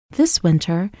This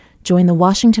winter, join the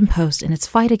Washington Post in its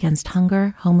fight against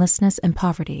hunger, homelessness, and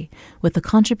poverty with a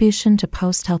contribution to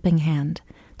Post Helping Hand.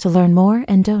 To learn more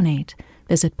and donate,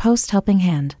 visit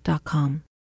posthelpinghand.com.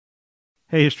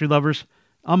 Hey, history lovers.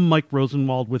 I'm Mike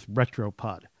Rosenwald with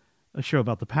Retropod, a show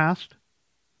about the past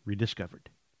rediscovered.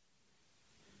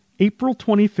 April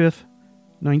 25th,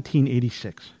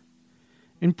 1986.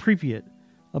 In Pripyat,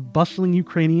 a bustling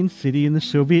Ukrainian city in the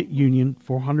Soviet Union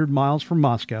 400 miles from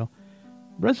Moscow,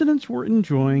 residents were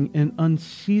enjoying an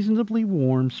unseasonably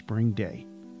warm spring day.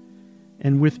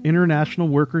 And with International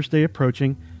Workers' Day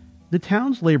approaching, the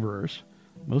town's laborers,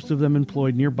 most of them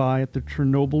employed nearby at the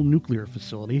Chernobyl nuclear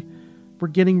facility, were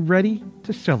getting ready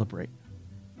to celebrate,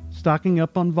 stocking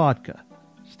up on vodka,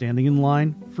 standing in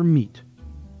line for meat,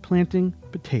 planting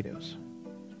potatoes.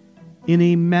 In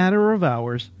a matter of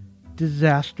hours,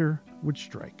 disaster would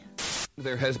strike.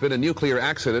 There has been a nuclear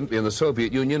accident in the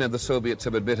Soviet Union, and the Soviets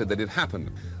have admitted that it happened.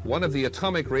 One of the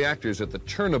atomic reactors at the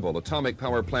Chernobyl atomic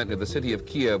power plant near the city of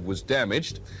Kiev was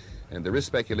damaged, and there is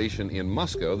speculation in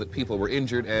Moscow that people were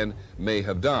injured and may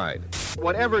have died.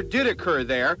 Whatever did occur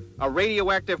there, a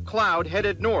radioactive cloud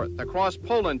headed north across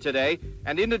Poland today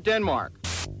and into Denmark.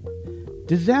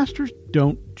 Disasters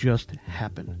don't just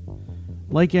happen.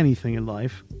 Like anything in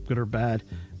life, good or bad,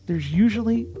 there's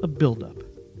usually a buildup.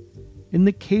 In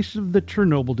the case of the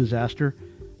Chernobyl disaster,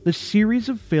 the series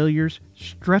of failures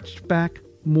stretched back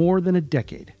more than a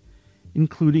decade,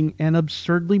 including an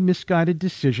absurdly misguided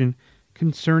decision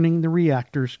concerning the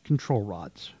reactor's control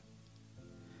rods.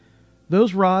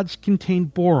 Those rods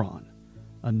contained boron,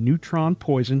 a neutron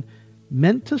poison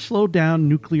meant to slow down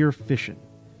nuclear fission,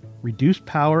 reduce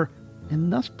power,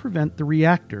 and thus prevent the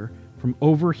reactor from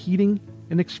overheating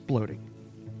and exploding.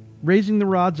 Raising the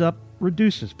rods up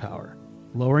reduces power.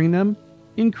 Lowering them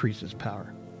increases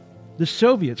power. The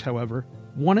Soviets, however,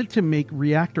 wanted to make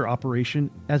reactor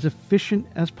operation as efficient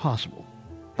as possible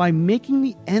by making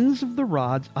the ends of the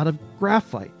rods out of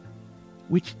graphite,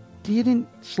 which didn't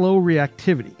slow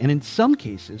reactivity and in some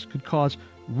cases could cause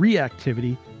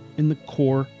reactivity in the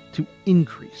core to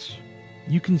increase.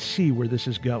 You can see where this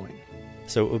is going.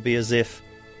 So it would be as if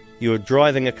you were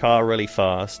driving a car really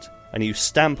fast and you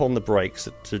stamp on the brakes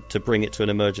to bring it to an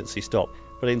emergency stop.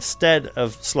 But instead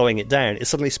of slowing it down, it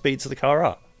suddenly speeds the car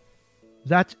up.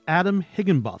 That's Adam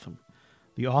Higginbotham,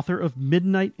 the author of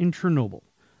Midnight in Chernobyl,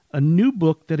 a new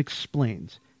book that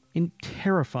explains, in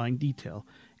terrifying detail,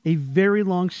 a very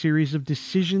long series of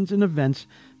decisions and events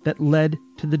that led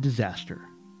to the disaster.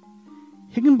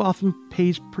 Higginbotham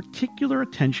pays particular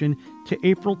attention to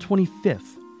April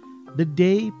 25th, the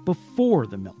day before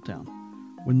the meltdown,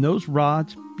 when those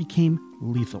rods became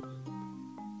lethal.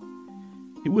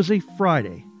 It was a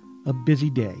Friday, a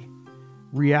busy day.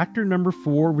 Reactor number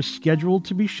 4 was scheduled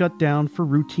to be shut down for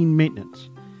routine maintenance,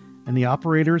 and the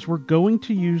operators were going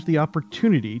to use the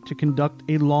opportunity to conduct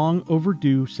a long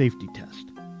overdue safety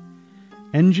test.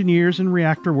 Engineers and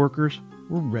reactor workers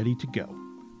were ready to go.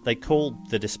 They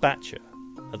called the dispatcher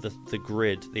at the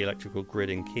grid, the electrical grid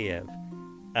in Kiev,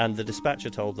 and the dispatcher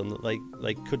told them that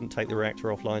they couldn't take the reactor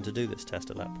offline to do this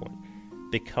test at that point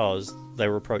because they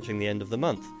were approaching the end of the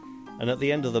month. And at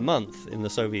the end of the month in the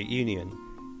Soviet Union,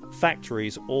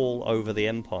 factories all over the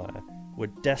empire were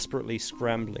desperately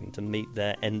scrambling to meet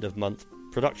their end-of-month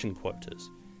production quotas,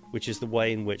 which is the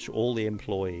way in which all the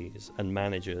employees and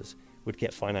managers would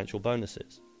get financial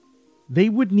bonuses. They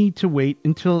would need to wait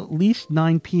until at least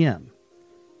 9 p.m.,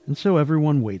 and so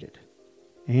everyone waited.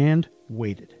 And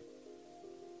waited.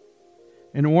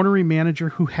 An ornery manager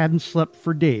who hadn't slept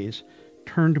for days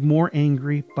turned more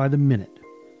angry by the minute.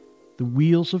 The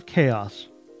wheels of chaos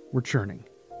were churning.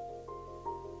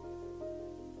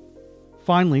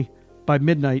 Finally, by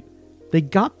midnight, they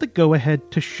got the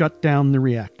go-ahead to shut down the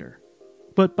reactor.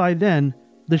 But by then,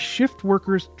 the shift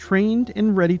workers trained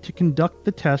and ready to conduct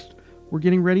the test were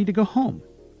getting ready to go home.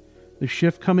 The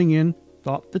shift coming in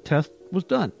thought the test was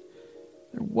done.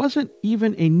 There wasn't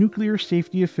even a nuclear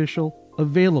safety official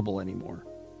available anymore.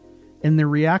 And the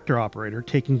reactor operator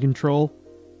taking control,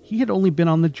 he had only been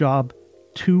on the job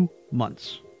 2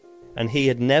 months. And he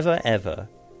had never ever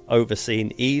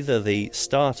overseen either the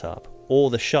startup or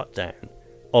the shutdown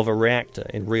of a reactor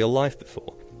in real life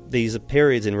before. These are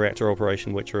periods in reactor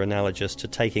operation which are analogous to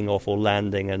taking off or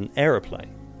landing an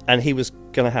aeroplane. And he was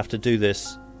going to have to do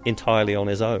this entirely on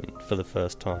his own for the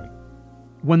first time.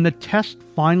 When the test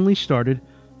finally started,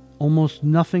 almost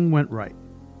nothing went right.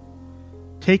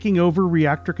 Taking over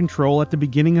reactor control at the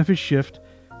beginning of his shift,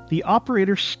 the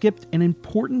operator skipped an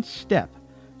important step,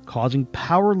 causing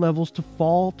power levels to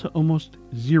fall to almost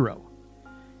zero.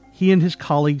 He and his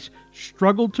colleagues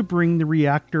struggled to bring the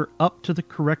reactor up to the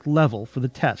correct level for the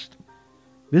test.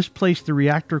 This placed the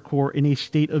reactor core in a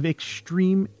state of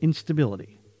extreme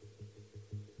instability.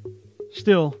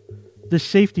 Still, the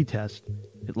safety test,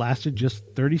 it lasted just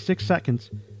 36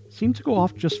 seconds, seemed to go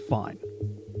off just fine.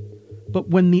 But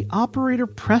when the operator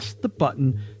pressed the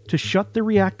button to shut the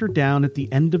reactor down at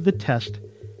the end of the test,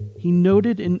 he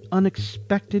noted an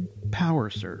unexpected power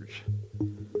surge.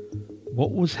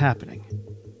 What was happening?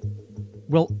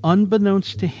 Well,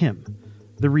 unbeknownst to him,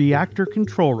 the reactor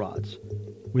control rods,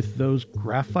 with those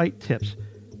graphite tips,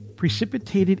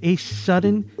 precipitated a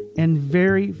sudden and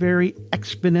very, very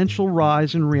exponential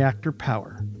rise in reactor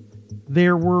power.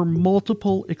 There were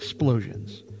multiple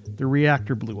explosions. The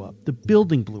reactor blew up. The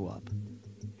building blew up.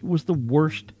 It was the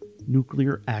worst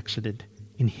nuclear accident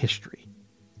in history.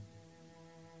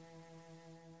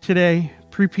 Today,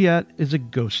 Pripyat is a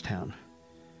ghost town.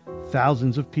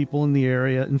 Thousands of people in the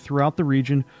area and throughout the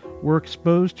region were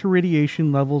exposed to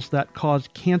radiation levels that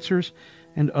caused cancers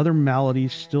and other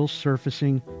maladies still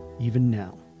surfacing even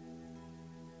now.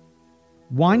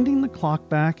 Winding the clock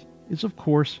back is, of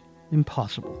course,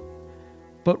 impossible.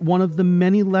 But one of the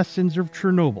many lessons of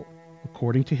Chernobyl,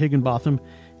 according to Higginbotham,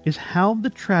 is how the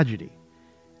tragedy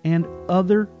and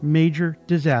other major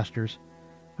disasters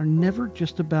are never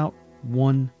just about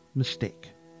one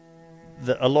mistake.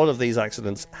 A lot of these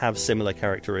accidents have similar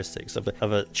characteristics of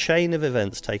a chain of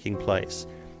events taking place,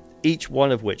 each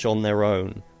one of which on their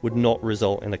own would not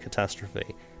result in a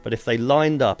catastrophe. But if they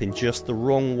lined up in just the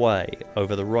wrong way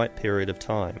over the right period of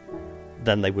time,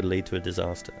 then they would lead to a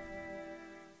disaster.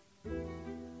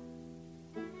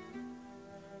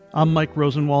 I'm Mike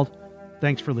Rosenwald.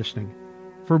 Thanks for listening.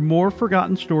 For more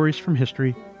forgotten stories from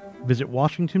history, visit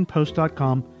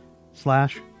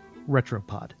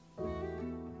WashingtonPost.com/retropod.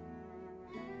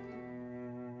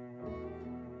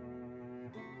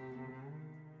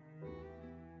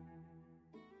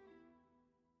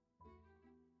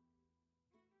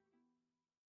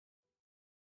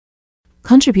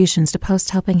 Contributions to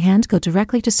Post Helping Hand go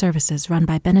directly to services run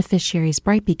by beneficiaries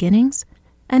Bright Beginnings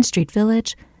and Street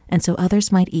Village, and So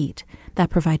Others Might Eat, that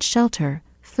provide shelter,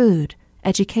 food,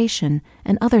 education,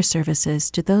 and other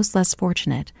services to those less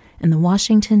fortunate in the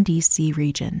Washington, D.C.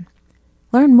 region.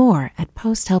 Learn more at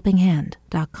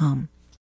posthelpinghand.com.